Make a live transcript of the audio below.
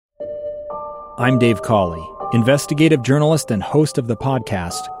I'm Dave Cawley, investigative journalist and host of the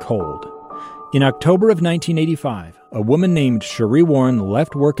podcast Cold. In October of 1985, a woman named Sheree Warren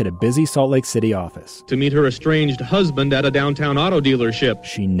left work at a busy Salt Lake City office to meet her estranged husband at a downtown auto dealership.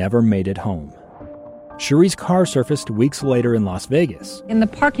 She never made it home. Sheree's car surfaced weeks later in Las Vegas. In the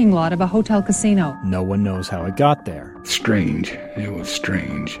parking lot of a hotel casino. No one knows how it got there. Strange. It was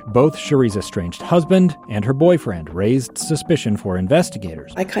strange. Both Sheree's estranged husband and her boyfriend raised suspicion for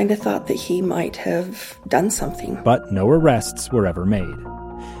investigators. I kind of thought that he might have done something. But no arrests were ever made.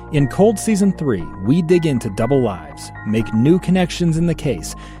 In Cold Season 3, we dig into double lives, make new connections in the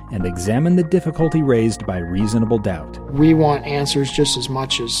case, and examine the difficulty raised by reasonable doubt. We want answers just as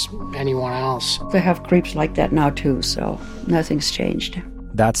much as anyone else. They have creeps like that now too, so nothing's changed.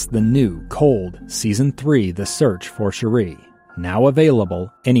 That's the new Cold Season 3, The Search for Sheree, now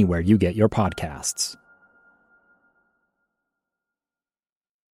available anywhere you get your podcasts.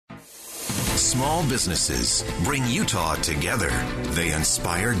 Small businesses bring Utah together. They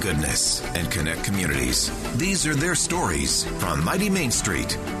inspire goodness and connect communities. These are their stories from Mighty Main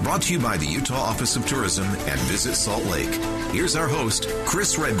Street, brought to you by the Utah Office of Tourism and Visit Salt Lake. Here's our host,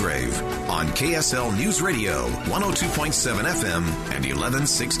 Chris Redgrave, on KSL News Radio, 102.7 FM and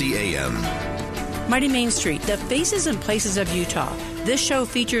 1160 AM. Mighty Main Street, the faces and places of Utah. This show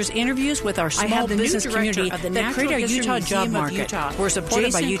features interviews with our small business community that create our Utah job market. We're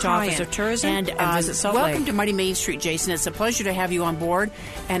supported by Utah Office of Tourism and Visit Salt Lake. Welcome to Mighty Main Street, Jason. It's a pleasure to have you on board,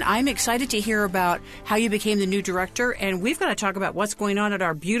 and I'm excited to hear about how you became the new director, and we've got to talk about what's going on at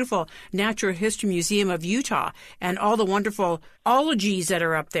our beautiful Natural History Museum of Utah and all the wonderful ologies that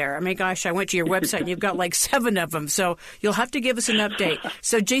are up there. I mean, gosh, I went to your website, and you've got like 7 of them, so you'll have to give us an update.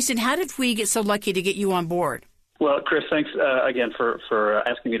 So, Jason, how did we get so lucky to get you on board? Well, Chris, thanks again for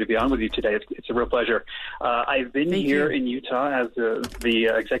asking me to be on with you today. It's a real pleasure. I've been here in Utah as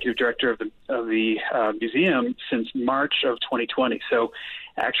the executive director of the museum since March of 2020. So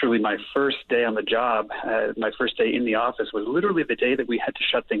actually my first day on the job, my first day in the office was literally the day that we had to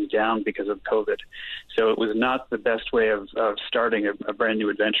shut things down because of COVID. So it was not the best way of starting a brand new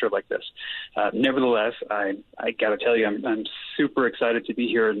adventure like this. Nevertheless, I got to tell you, I'm super excited to be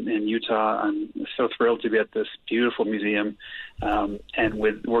here in Utah. I'm so thrilled to be at this beautiful museum and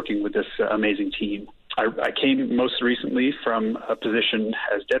working with this amazing team. I came most recently from a position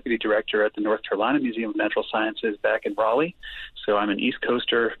as deputy director at the North Carolina Museum of Natural Sciences back in Raleigh. So I'm an East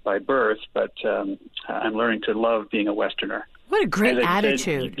Coaster by birth, but I'm learning to love being a Westerner. What a great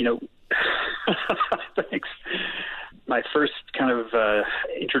attitude. Thanks. My first kind of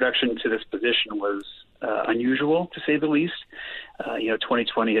introduction to this position was unusual, to say the least.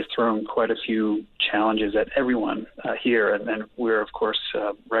 2020 has thrown quite a few challenges at everyone here, and we're, of course,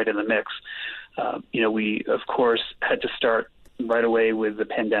 right in the mix. We, of course, had to start right away with the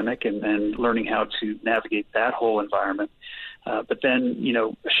pandemic and learning how to navigate that whole environment. But then,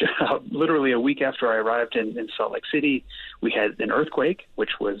 literally a week after I arrived in Salt Lake City, we had an earthquake,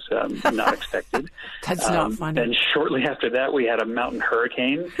 which was not expected. That's not funny. Then shortly after that, we had a mountain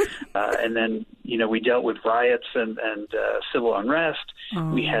hurricane. And then, we dealt with riots and civil unrest.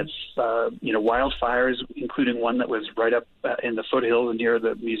 Oh. We had, wildfires, including one that was right up in the foothills near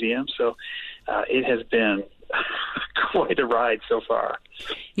the museum. So it has been quite a ride so far.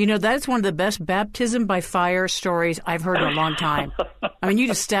 That's one of the best baptism by fire stories I've heard in a long time. I mean, you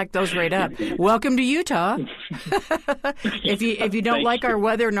just stacked those right up. Welcome to Utah. If you don't like our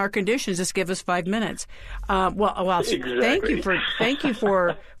weather and our conditions, just give us 5 minutes. Exactly. Thank you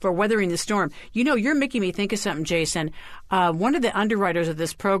for weathering the storm. You're making me think of something, Jason. One of the underwriters of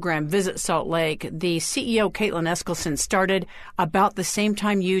this program, Visit Salt Lake, the CEO, Caitlin Eskelson, started about the same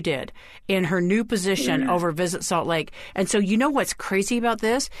time you did in her new position over Visit Salt Lake. And so what's crazy about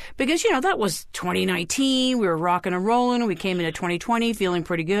this? Because, that was 2019. We were rocking and rolling. We came into 2020 feeling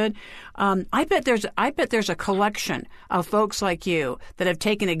pretty good. I bet there's a collection of folks like you that have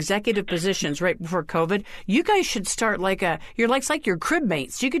taken executive positions right before COVID. You guys should start like your crib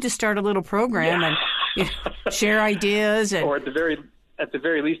mates. You could just start a little program and share ideas. Or at the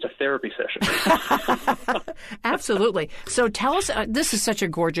very least, a therapy session. Absolutely. So tell us, this is such a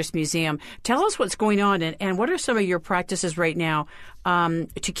gorgeous museum. Tell us what's going on and what are some of your practices right now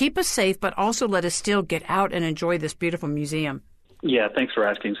to keep us safe, but also let us still get out and enjoy this beautiful museum. Yeah, thanks for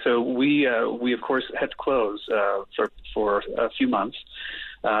asking. So we of course had to close for a few months,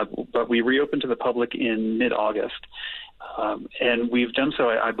 but we reopened to the public in mid-August. And we've done so,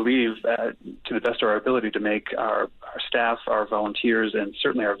 I believe, to the best of our ability to make our staff, our volunteers, and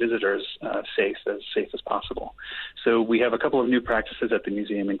certainly our visitors safe as possible. So we have a couple of new practices at the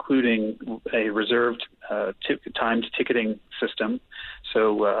museum, including a reserved timed ticketing system.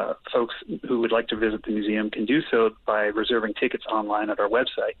 So folks who would like to visit the museum can do so by reserving tickets online at our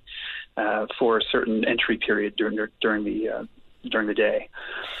website for a certain entry period during the day.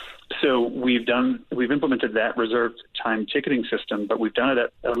 So we've implemented that reserved time ticketing system, but we've done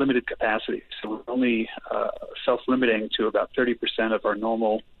it at a limited capacity. So we're only self-limiting to about 30% of our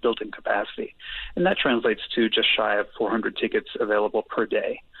normal built-in capacity, and that translates to just shy of 400 tickets available per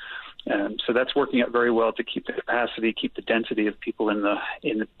day. So that's working out very well to keep the capacity, keep the density of people in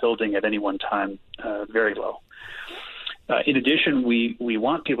the building at any one time very low. In addition, we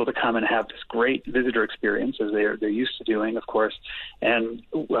want people to come and have this great visitor experience, as they're used to doing, of course. And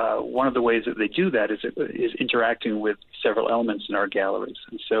one of the ways that they do that is interacting with several elements in our galleries.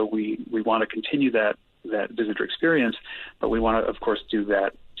 And so we want to continue that visitor experience, but we want to, of course, do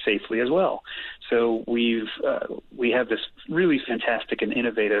that safely as well. So we have this really fantastic and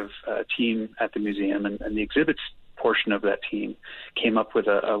innovative team at the museum, and the exhibits portion of that team came up with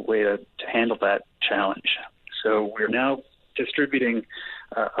a way to handle that challenge. So we're now distributing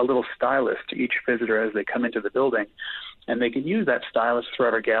a little stylus to each visitor as they come into the building, and they can use that stylus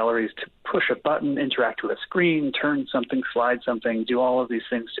throughout our galleries to push a button, interact with a screen, turn something, slide something, do all of these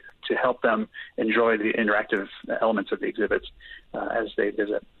things to help them enjoy the interactive elements of the exhibits as they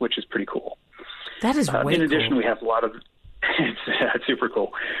visit, which is pretty cool. That is way In addition, cool. we have a lot of it's super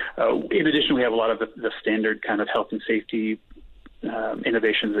cool. In addition, we have a lot of the standard kind of health and safety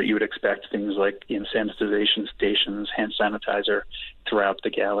innovations that you would expect, things like sanitization stations, hand sanitizer throughout the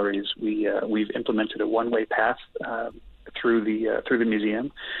galleries. We've implemented a one-way path through the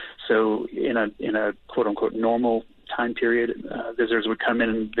museum. So in a quote unquote normal time period, visitors would come in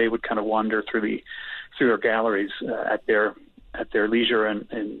and they would kind of wander through our galleries at their leisure and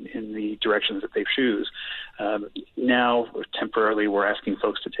in the directions that they choose. Now, temporarily, we're asking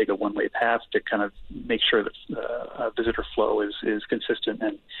folks to take a one-way path to kind of make sure that visitor flow is consistent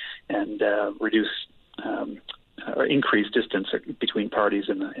and reduce or increase distance between parties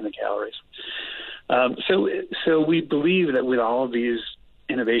in the galleries. So we believe that with all of these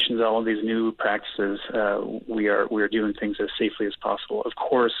innovations, all of these new practices, we are doing things as safely as possible. Of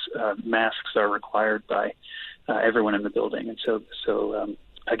course, masks are required by everyone in the building, and so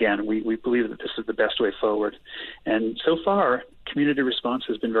again, we believe that this is the best way forward. And so far, community response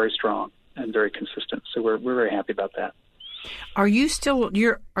has been very strong and very consistent. So we're very happy about that. Are you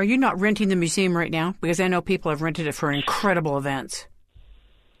not renting the museum right now? Because I know people have rented it for incredible events.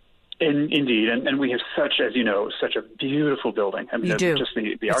 Indeed, and we have such a beautiful building. I mean, you do. Just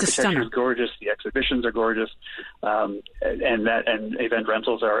the architecture is gorgeous, the exhibitions are gorgeous, and event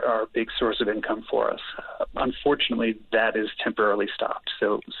rentals are a big source of income for us. Unfortunately, that is temporarily stopped.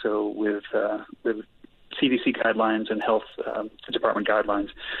 So with CDC guidelines and health department guidelines,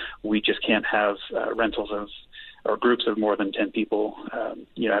 we just can't have rentals or groups of more than 10 people,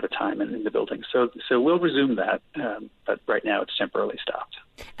 at a time in the building. So we'll resume that, but right now it's temporarily stopped.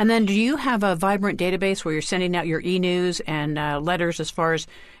 And then do you have a vibrant database where you're sending out your e-news and letters as far as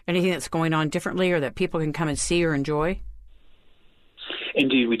anything that's going on differently or that people can come and see or enjoy?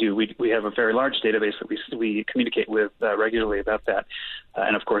 Indeed, we do. We have a very large database that we communicate with regularly about that,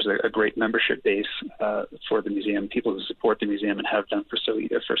 and of course a great membership base for the museum. People who support the museum and have done for so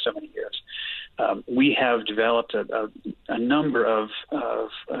many years. We have developed a number of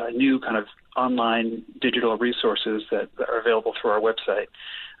new kind of online digital resources that are available through our website,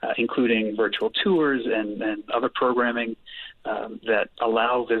 including virtual tours and other programming that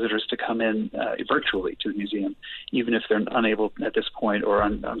allow visitors to come in virtually to the museum, even if they're unable at this point or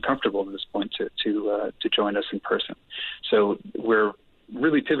uncomfortable at this point to join us in person. So we're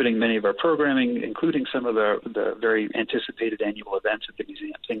really pivoting many of our programming, including some of the very anticipated annual events at the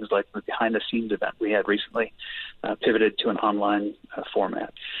museum, things like the behind-the-scenes event we had recently, pivoted to an online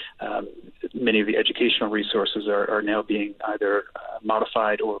format. Many of the educational resources are now being either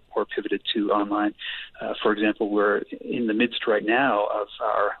modified or pivoted to online. For example, we're in the midst right now of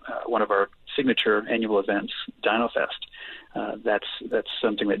one of our signature annual events, DinoFest. That's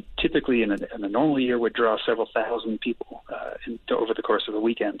something that typically in a normal year would draw several thousand people over the course of a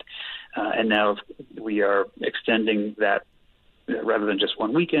weekend. And now we are extending that. Rather than just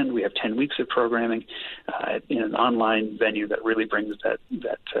one weekend, we have 10 weeks of programming in an online venue that really brings that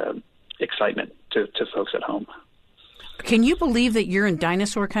excitement to folks at home. Can you believe that you're in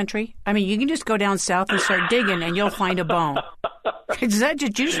dinosaur country? I mean, you can just go down south and start digging, and you'll find a bone. Did you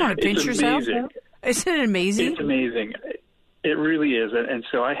just want to pinch yourself? Isn't it amazing? It's amazing. It really is. And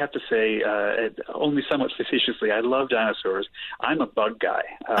so I have to say, only somewhat facetiously, I love dinosaurs. I'm a bug guy.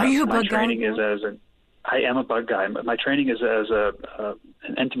 Are you a bug guy? I am a bug guy. My training is as an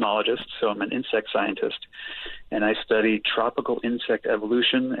entomologist, so I'm an insect scientist, and I study tropical insect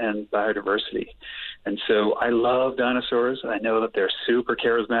evolution and biodiversity. And so I love dinosaurs. I know that they're super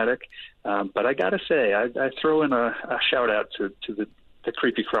charismatic, but I got to say, I throw in a shout-out to the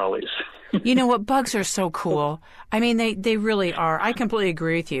creepy crawlies. You know what? Bugs are so cool. I mean, they really are. I completely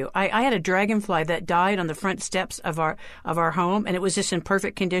agree with you. I had a dragonfly that died on the front steps of our home, and it was just in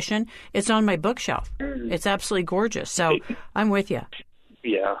perfect condition. It's on my bookshelf. It's absolutely gorgeous. So I'm with you.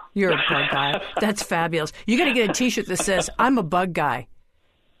 Yeah. You're a bug guy. That's fabulous. You got to get a T-shirt that says, I'm a bug guy.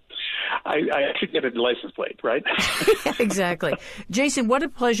 I should get a license plate, right? Exactly. Jason, what a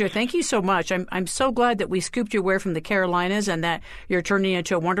pleasure. Thank you so much. I'm so glad that we scooped you away from the Carolinas and that you're turning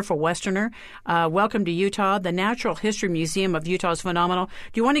into a wonderful Westerner. Welcome to Utah. The Natural History Museum of Utah is phenomenal.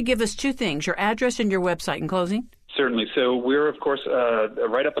 Do you want to give us two things, your address and your website in closing? Certainly. So we're, of course,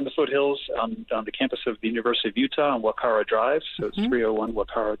 right up in the foothills on the campus of the University of Utah on Wacara Drive. So it's 301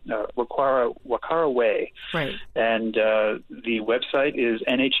 Wacara Way. Right. And the website is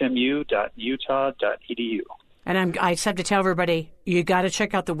nhmu.utah.edu. And I just have to tell everybody, you got to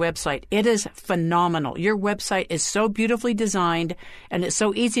check out the website. It is phenomenal. Your website is so beautifully designed, and it's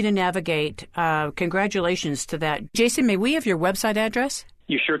so easy to navigate. Congratulations to that. Jason, may we have your website address?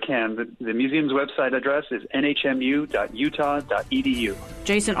 You sure can. The museum's website address is nhmu.utah.edu.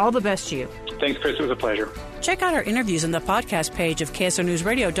 Jason, all the best to you. Thanks, Chris. It was a pleasure. Check out our interviews on the podcast page of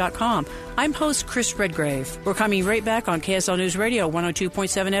KSLNewsRadio.com. I'm host Chris Redgrave. We're coming right back on KSL News Radio 102.7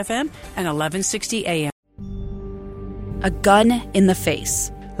 FM and 1160 AM. A gun in the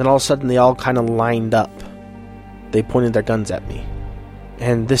face. Then all of a sudden they all kind of lined up. They pointed their guns at me.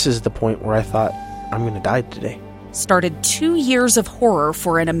 And this is the point where I thought, I'm going to die today. Started 2 years of horror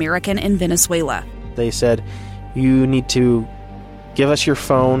for an American in Venezuela. They said, you need to give us your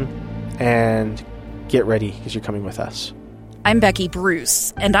phone and get ready because you're coming with us. I'm Becky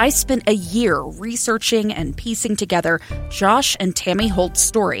Bruce, and I spent a year researching and piecing together Josh and Tammy Holt's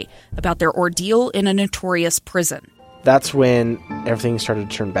story about their ordeal in a notorious prison. That's when everything started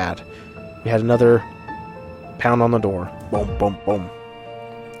to turn bad. We had another pound on the door. Boom, boom, boom.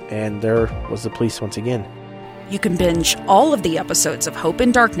 And there was the police once again. You can binge all of the episodes of Hope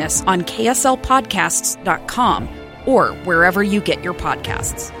in Darkness on KSLPodcasts.com or wherever you get your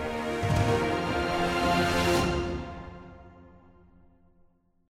podcasts.